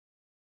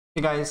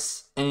Hey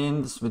guys,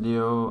 in this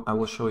video I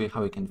will show you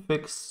how you can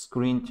fix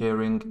screen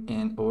tearing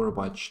in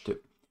Overwatch 2.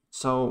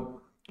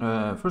 So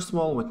first of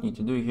all, what you need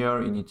to do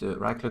here, you need to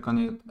right click on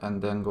it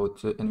and then go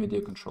to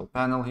NVIDIA control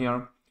panel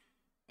here,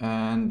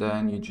 and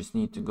then you just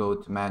need to go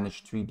to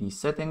manage 3D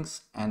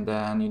settings, and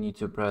then you need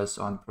to press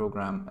on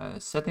program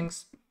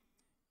settings,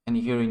 and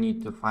here you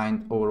need to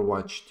find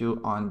Overwatch 2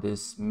 on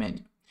this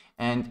menu.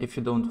 And if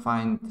you cannot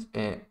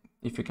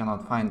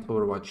find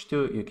Overwatch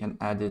 2, you can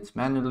add it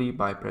manually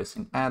by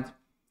pressing add.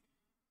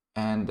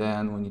 And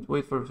then we need to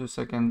wait for a few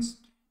seconds,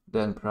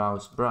 then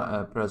press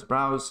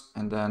browse,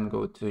 and then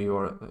go to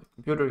your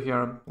computer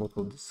here,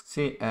 local disk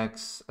C,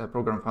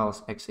 program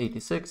files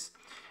x86,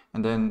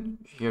 and then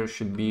here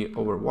should be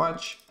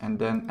Overwatch, and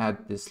then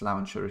add this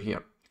launcher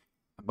here.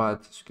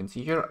 But as you can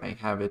see here, I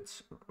have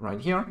it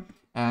right here,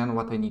 and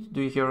what I need to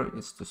do here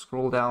is to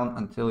scroll down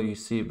until you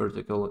see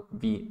vertical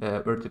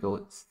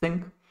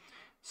sync.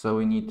 So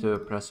we need to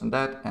press on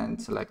that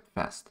and select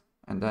fast,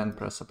 and then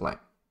press apply.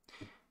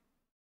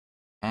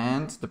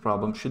 And the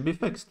problem should be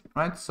fixed,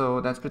 right?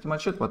 So that's pretty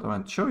much it, what I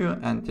want to show you.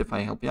 And if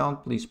I help you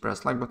out, please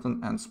press like button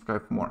and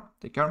subscribe for more.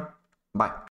 Take care. Bye.